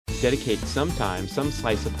dedicate some time, some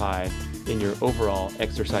slice of pie in your overall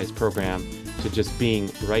exercise program to just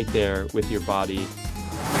being right there with your body.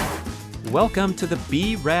 Welcome to the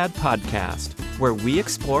Be Rad podcast, where we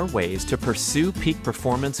explore ways to pursue peak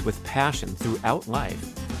performance with passion throughout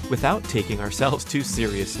life without taking ourselves too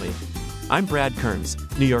seriously. I'm Brad Kearns,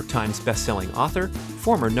 New York Times bestselling author,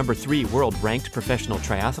 former #3 world-ranked professional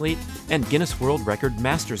triathlete, and Guinness World Record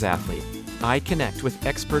Masters athlete. I connect with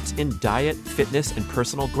experts in diet, fitness, and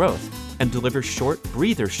personal growth, and deliver short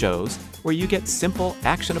breather shows where you get simple,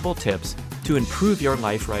 actionable tips to improve your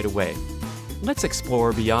life right away. Let's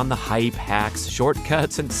explore beyond the hype, hacks,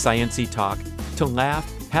 shortcuts, and sciencey talk to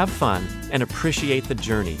laugh, have fun, and appreciate the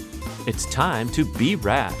journey. It's time to be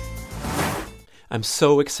rad. I'm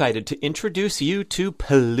so excited to introduce you to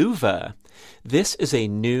Peluva. This is a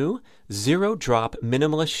new zero-drop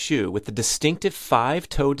minimalist shoe with the distinctive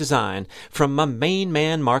 5-toe design from my main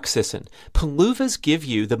man, Mark Sisson. Peluvas give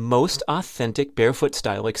you the most authentic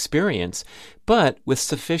barefoot-style experience, but with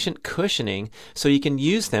sufficient cushioning so you can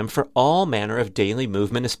use them for all manner of daily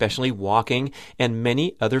movement, especially walking and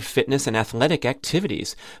many other fitness and athletic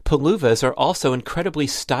activities. Peluvas are also incredibly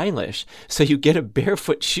stylish, so you get a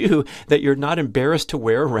barefoot shoe that you're not embarrassed to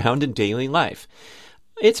wear around in daily life.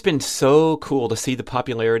 It's been so cool to see the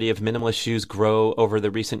popularity of minimalist shoes grow over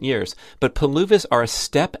the recent years, but Peluvas are a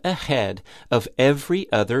step ahead of every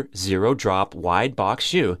other zero-drop wide box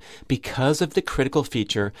shoe because of the critical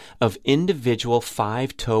feature of individual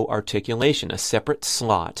 5-toe articulation, a separate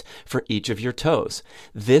slot for each of your toes.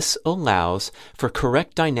 This allows for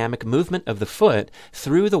correct dynamic movement of the foot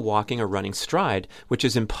through the walking or running stride, which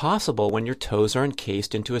is impossible when your toes are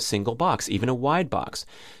encased into a single box, even a wide box.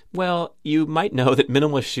 Well, you might know that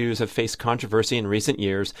minimalist shoes have faced controversy in recent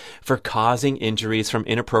years for causing injuries from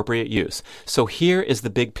inappropriate use. So here is the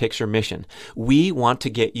big picture mission. We want to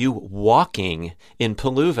get you walking in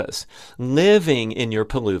Peluvas, living in your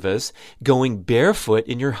Peluvas, going barefoot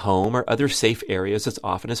in your home or other safe areas as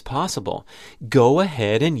often as possible. Go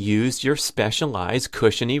ahead and use your specialized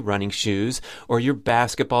cushiony running shoes or your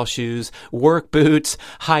basketball shoes, work boots,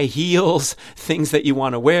 high heels, things that you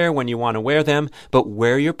want to wear when you want to wear them, but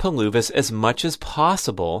wear your Peluvas as much as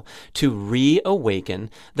possible to reawaken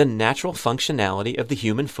the natural functionality of the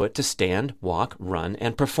human foot to stand, walk, run,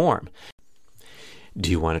 and perform. Do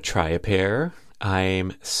you want to try a pair?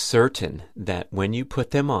 I'm certain that when you put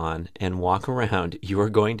them on and walk around, you are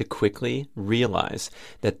going to quickly realize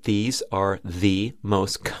that these are the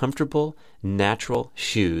most comfortable, natural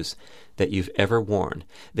shoes that you've ever worn.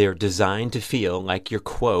 They're designed to feel like you're,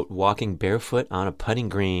 quote, walking barefoot on a putting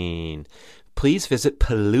green. Please visit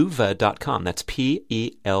peluva.com, that's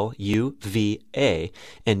Peluva,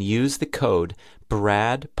 and use the code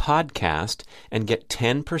BRADPODCAST and get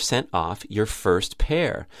 10% off your first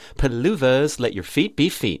pair. Peluvas, let your feet be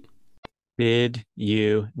feet. Did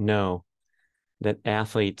you know that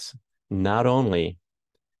athletes not only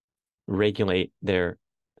regulate their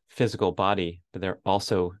physical body, but they're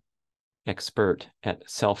also expert at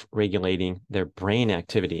self-regulating their brain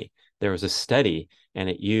activity? There was a study, and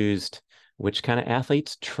it used which kind of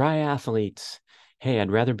athletes? Triathletes. Hey, I'd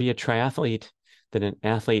rather be a triathlete than an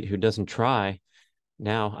athlete who doesn't try.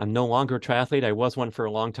 Now, I'm no longer a triathlete. I was one for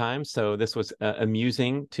a long time, so this was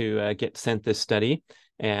amusing to get sent this study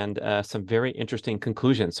and some very interesting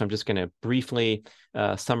conclusions. So I'm just going to briefly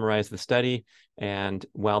summarize the study. And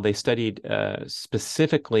while they studied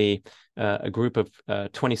specifically a group of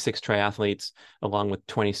 26 triathletes along with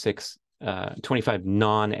 25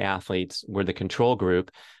 non-athletes were the control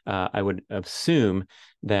group, I would assume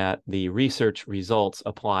that the research results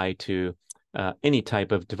apply to any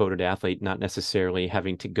type of devoted athlete, not necessarily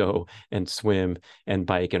having to go and swim and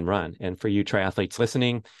bike and run. And for you triathletes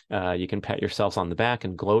listening, you can pat yourselves on the back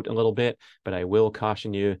and gloat a little bit, but I will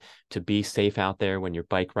caution you to be safe out there when you're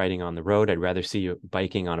bike riding on the road. I'd rather see you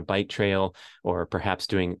biking on a bike trail, or perhaps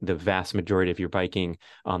doing the vast majority of your biking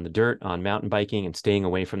on the dirt, on mountain biking, and staying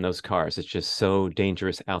away from those cars. It's just so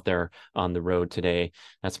dangerous out there on the road today.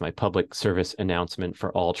 That's my public service announcement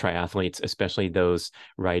for all triathletes, especially those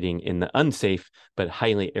riding in the unsafe but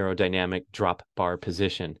highly aerodynamic drop bar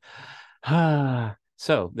position.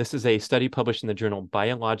 So this is a study published in the journal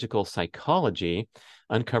Biological Psychology,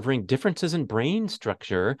 uncovering differences in brain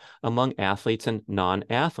structure among athletes and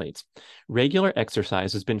non-athletes. Regular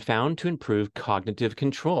exercise has been found to improve cognitive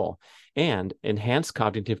control and enhance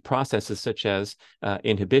cognitive processes such as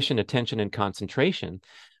inhibition, attention, and concentration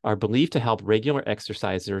are believed to help regular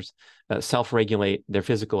exercisers self-regulate their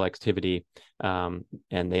physical activity, and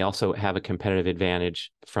they also have a competitive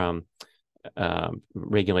advantage from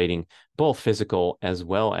regulating both physical as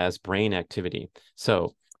well as brain activity.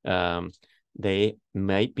 So they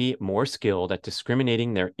might be more skilled at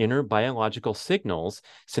discriminating their inner biological signals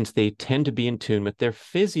since they tend to be in tune with their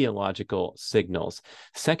physiological signals.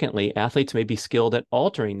 Secondly, athletes may be skilled at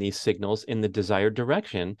altering these signals in the desired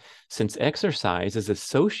direction since exercise is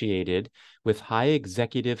associated with high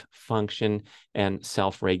executive function and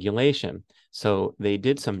self-regulation. So they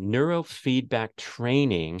did some neurofeedback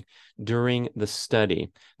training during the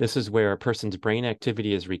study. This is where a person's brain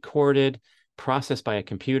activity is recorded, processed by a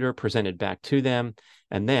computer, presented back to them,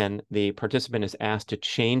 and then the participant is asked to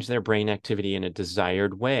change their brain activity in a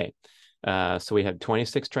desired way. So we had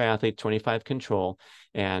 26 triathletes, 25 control,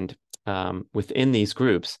 and within these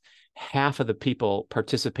groups, half of the people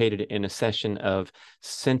participated in a session of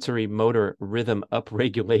sensory motor rhythm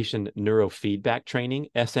upregulation neurofeedback training,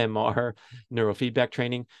 SMR neurofeedback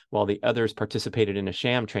training, while the others participated in a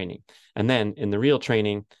sham training. And then in the real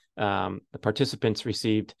training, the participants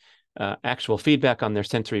received actual feedback on their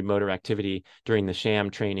sensory motor activity during the sham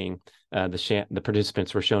training. The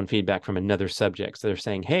participants were shown feedback from another subject. So they're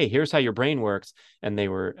saying, hey, here's how your brain works. And they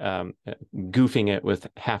were goofing it with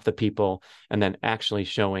half the people and then actually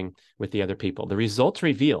showing with the other people. The results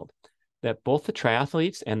revealed that both the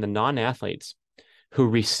triathletes and the non-athletes who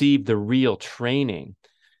received the real training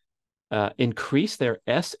increased their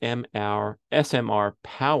SMR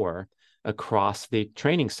power across the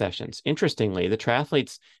training sessions. Interestingly, the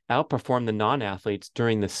triathletes outperformed the non-athletes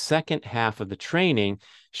during the second half of the training,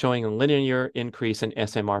 showing a linear increase in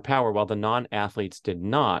SMR power, while the non-athletes did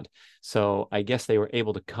not. So I guess they were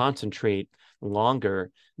able to concentrate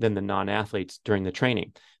longer than the non-athletes during the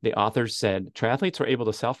training. The authors said triathletes were able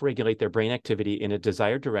to self-regulate their brain activity in a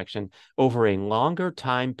desired direction over a longer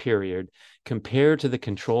time period compared to the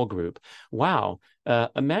control group. Wow.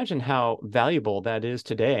 Imagine how valuable that is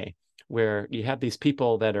today, where you have these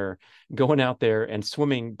people that are going out there and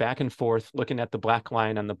swimming back and forth, looking at the black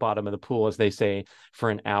line on the bottom of the pool, as they say, for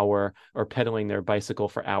an hour, or pedaling their bicycle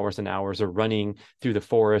for hours and hours, or running through the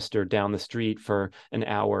forest or down the street for an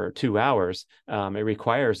hour or 2 hours. It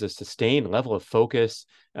requires a sustained level of focus,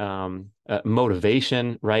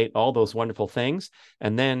 motivation, right? All those wonderful things.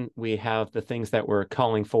 And then we have the things that we're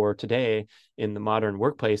calling for today in the modern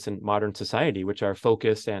workplace and modern society, which are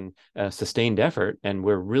focus and sustained effort. And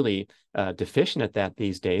we're really deficient at that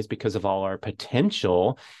these days because of all our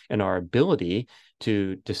potential and our ability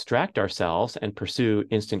to distract ourselves and pursue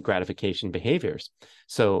instant gratification behaviors.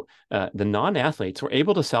 So the non-athletes were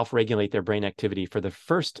able to self-regulate their brain activity for the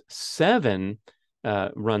first 7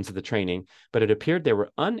 runs of the training, but it appeared they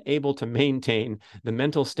were unable to maintain the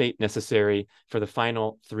mental state necessary for the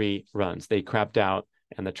final 3 runs. They crapped out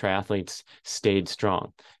and the triathletes stayed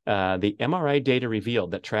strong. The MRI data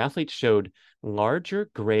revealed that triathletes showed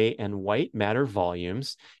larger gray and white matter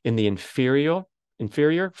volumes in the inferior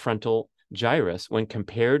frontal gyrus when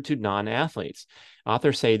compared to non-athletes.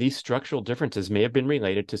 Authors say these structural differences may have been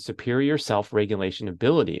related to superior self-regulation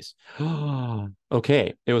abilities.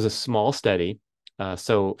 Okay, it was a small study,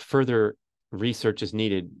 so further research is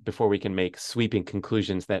needed before we can make sweeping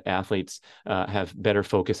conclusions that athletes have better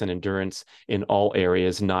focus and endurance in all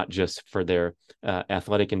areas, not just for their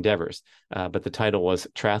athletic endeavors. But the title was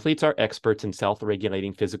Triathletes Are Experts in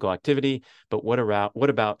Self-Regulating Physical Activity, but what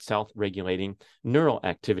about self-regulating neural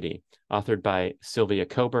activity? Authored by Sylvia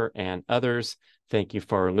Kober and others. Thank you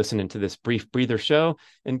for listening to this brief breather show,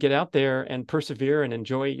 and get out there and persevere and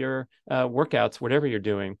enjoy your workouts, whatever you're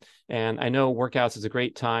doing. And I know workouts is a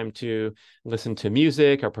great time to listen to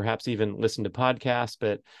music or perhaps even listen to podcasts.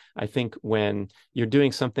 But I think when you're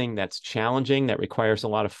doing something that's challenging, that requires a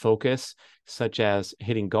lot of focus, such as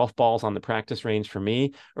hitting golf balls on the practice range for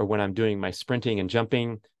me, or when I'm doing my sprinting and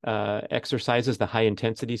jumping exercises, the high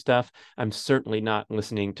intensity stuff, I'm certainly not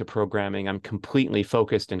listening to programming. I'm completely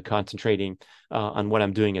focused and concentrating on what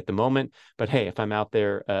I'm doing at the moment. But hey, if I'm out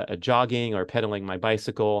there jogging or pedaling my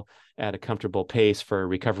bicycle at a comfortable pace for a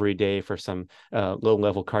recovery day for some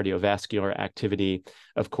low-level cardiovascular activity,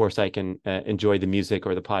 of course, I can enjoy the music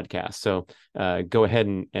or the podcast. So go ahead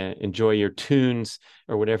and enjoy your tunes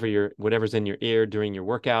or whatever's in your ear during your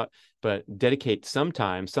workout, but dedicate some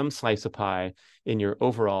time, some slice of pie in your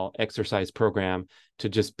overall exercise program to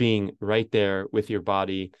just being right there with your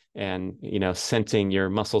body and, sensing your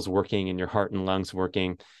muscles working and your heart and lungs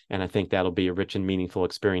working. And I think that'll be a rich and meaningful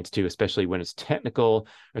experience too, especially when it's technical,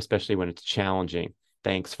 or especially when it's challenging.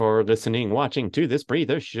 Thanks for listening, watching to this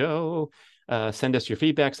breather show. Send us your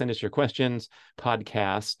feedback, send us your questions,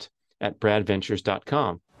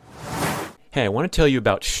 podcast@bradventures.com. Hey, I want to tell you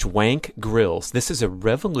about Schwank Grills. This is a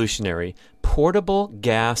revolutionary portable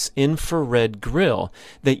gas infrared grill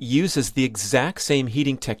that uses the exact same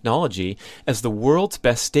heating technology as the world's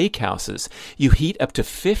best steakhouses. You heat up to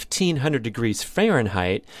 1,500 degrees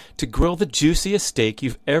Fahrenheit to grill the juiciest steak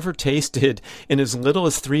you've ever tasted in as little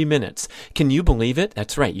as 3 minutes. Can you believe it?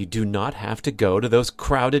 That's right. You do not have to go to those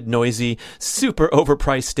crowded, noisy, super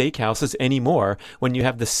overpriced steakhouses anymore when you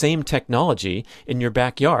have the same technology in your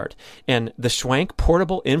backyard. And the Schwank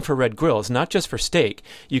portable infrared grill is not just for steak.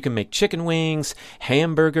 You can make chicken wings,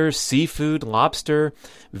 hamburgers, seafood, lobster,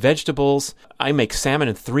 vegetables. I make salmon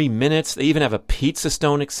in 3 minutes. They even have a pizza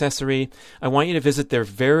stone accessory. I want you to visit their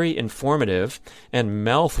very informative and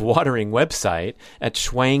mouth-watering website at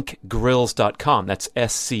schwankgrills.com. That's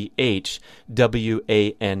SCHWANK.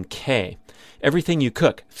 Everything you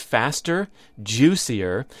cook, faster,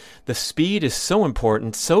 juicier. The speed is so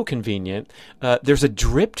important, so convenient. There's a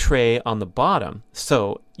drip tray on the bottom,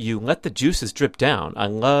 so you let the juices drip down. I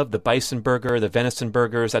love the bison burger, the venison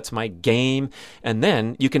burgers. That's my game. And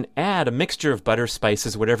then you can add a mixture of butter,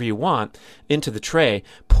 spices, whatever you want, into the tray.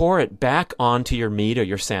 Pour it back onto your meat or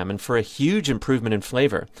your salmon for a huge improvement in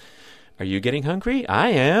flavor. Are you getting hungry? I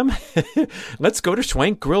am. Let's go to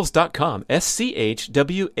schwankgrills.com, SCHWANK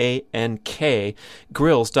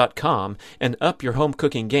grills.com, and up your home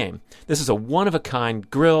cooking game. This is a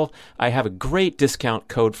one-of-a-kind grill. I have a great discount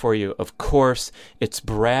code for you, of course. It's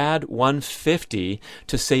BRAD150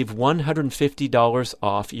 to save $150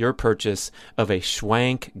 off your purchase of a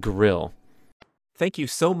Schwank grill. Thank you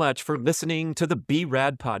so much for listening to the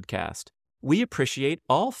B-Rad podcast. We appreciate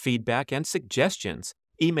all feedback and suggestions.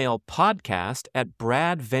 Email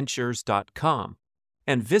podcast@bradventures.com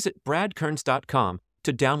and visit bradkearns.com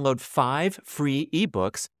to download 5 free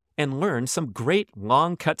ebooks and learn some great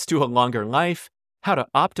long cuts to a longer life, how to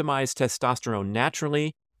optimize testosterone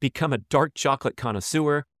naturally, become a dark chocolate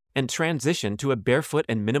connoisseur, and transition to a barefoot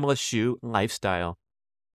and minimalist shoe lifestyle.